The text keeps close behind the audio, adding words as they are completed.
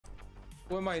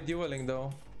Who am I dueling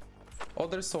though?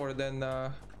 Other sword and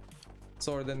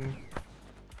sword and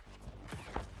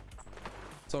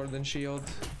shield.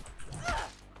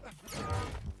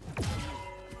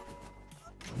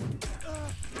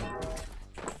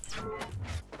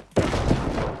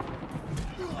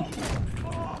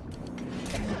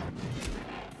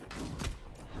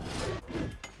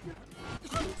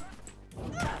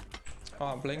 Oh,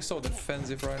 I'm playing so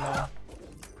defensive right now.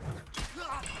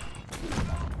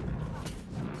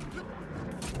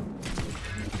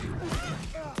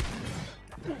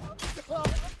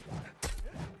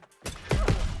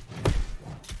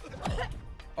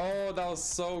 Oh, that was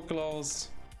so close.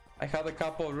 I had a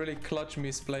couple really clutch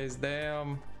misplays.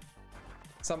 Damn.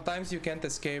 Sometimes you can't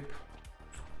escape.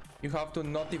 You have to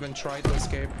not even try to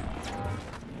escape.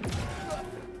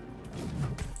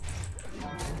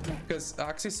 Because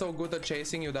Axe is so good at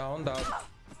chasing you down that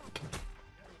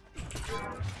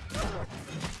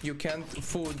you can't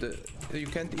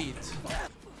eat.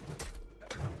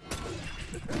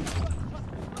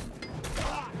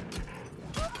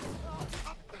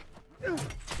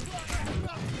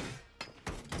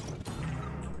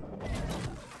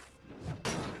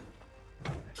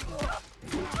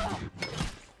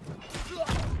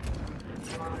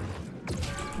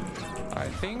 I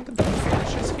think that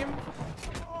finishes him.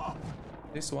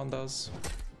 This one does.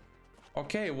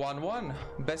 Okay, 1-1.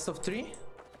 Best of 3.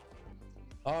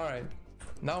 Alright.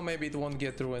 Now maybe it won't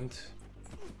get ruined.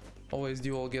 Always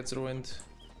duel gets ruined.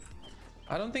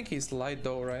 I don't think he's light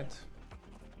though, right?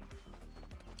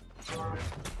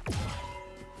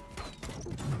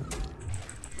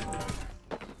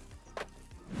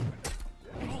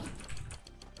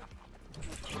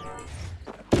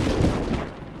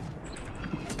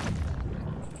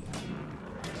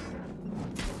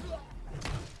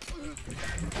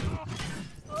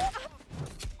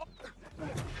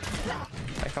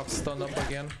 I have stun up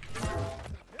again.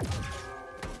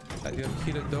 I didn't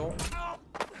hit it though.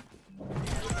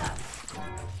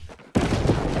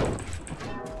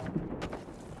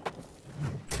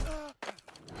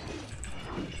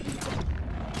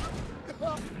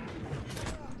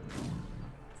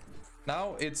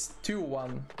 Now it's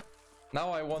 2-1.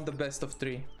 Now I want the best of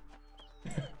 3.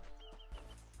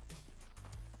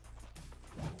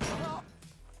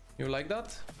 You like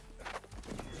that?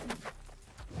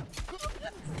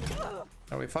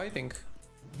 Are we fighting?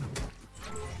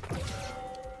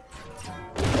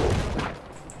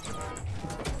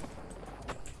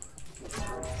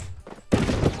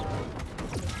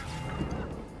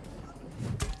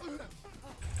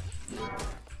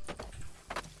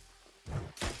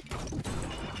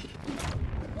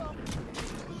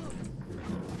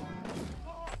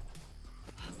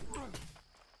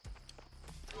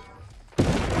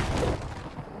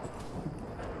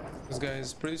 This guy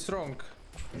is pretty strong.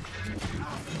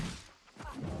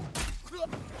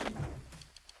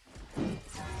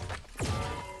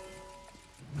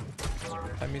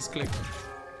 I misclicked.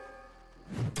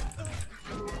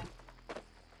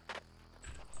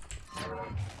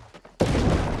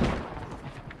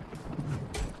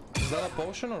 Is that a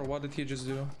potion or what did he just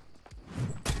do?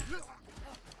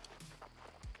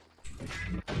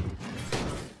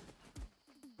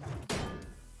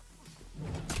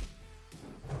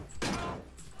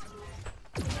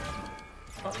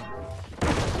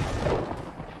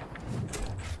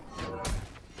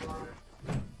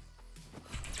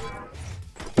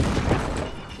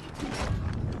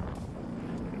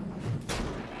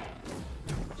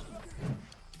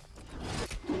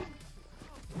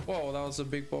 Whoa, that was a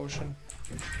big potion.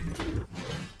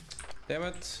 Damn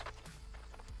it.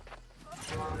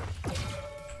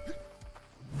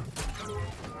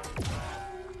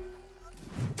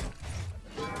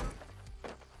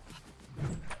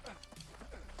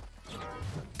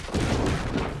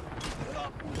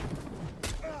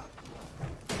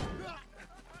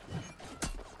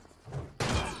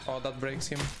 Oh, that breaks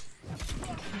him.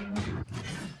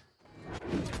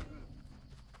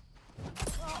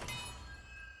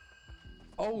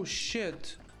 Oh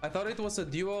shit. I thought it was a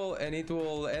duel and it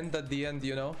will end at the end,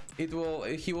 you know?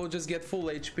 He will just get full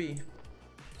HP.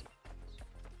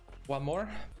 One more.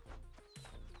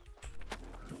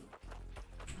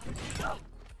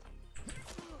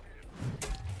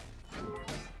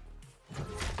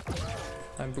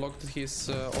 I blocked his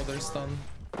other stun.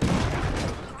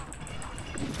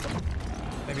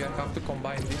 Maybe I have to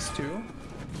combine these two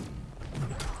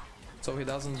so he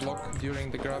doesn't block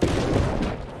during the grab.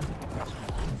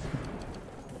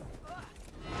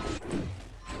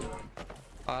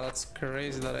 Ah, that's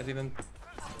crazy that I didn't.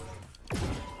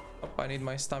 Oh, I need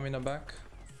my stamina back.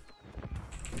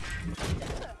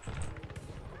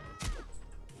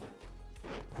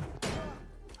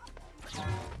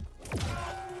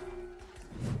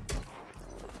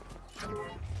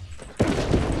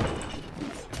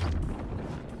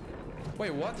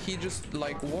 Wait, what? He just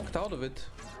like walked out of it.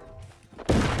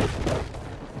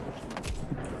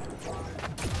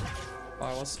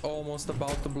 I was almost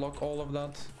about to block all of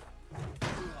that.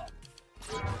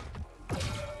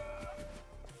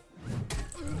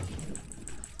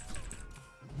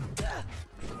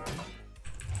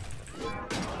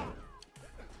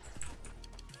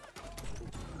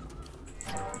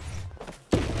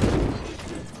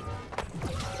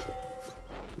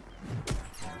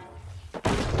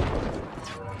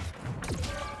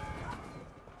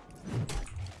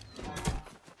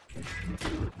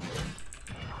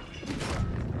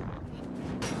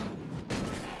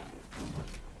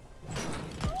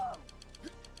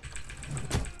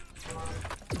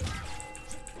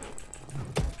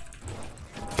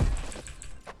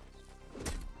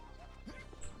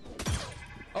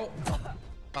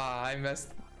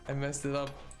 I messed it up.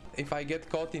 If I get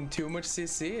caught in too much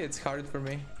CC, it's hard for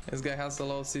me. This guy has a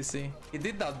low CC. He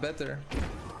did that better.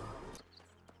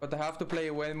 But I have to play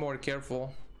way more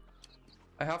careful.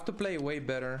 I have to play way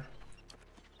better.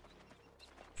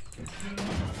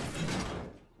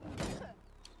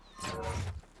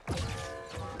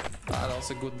 Ah, that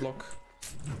was a good block.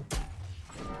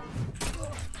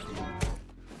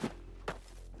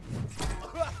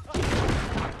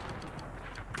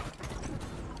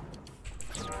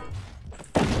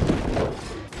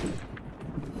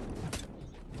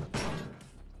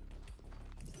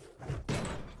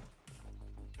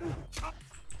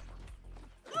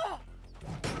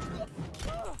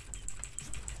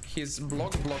 His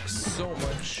block blocks so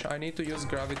much. I need to use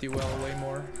gravity well way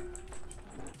more.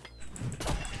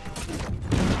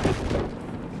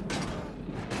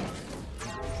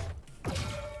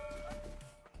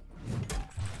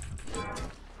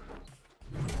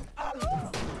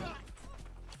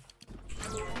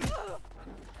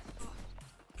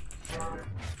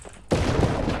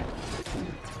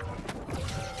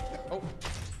 Oh.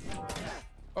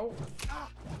 Oh.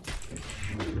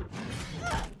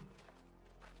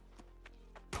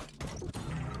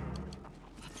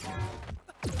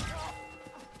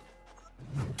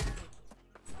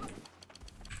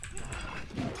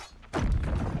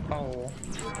 Oh,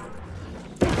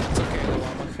 it's okay though,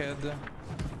 I'm ahead.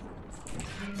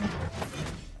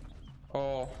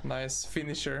 Oh, nice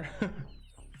finisher.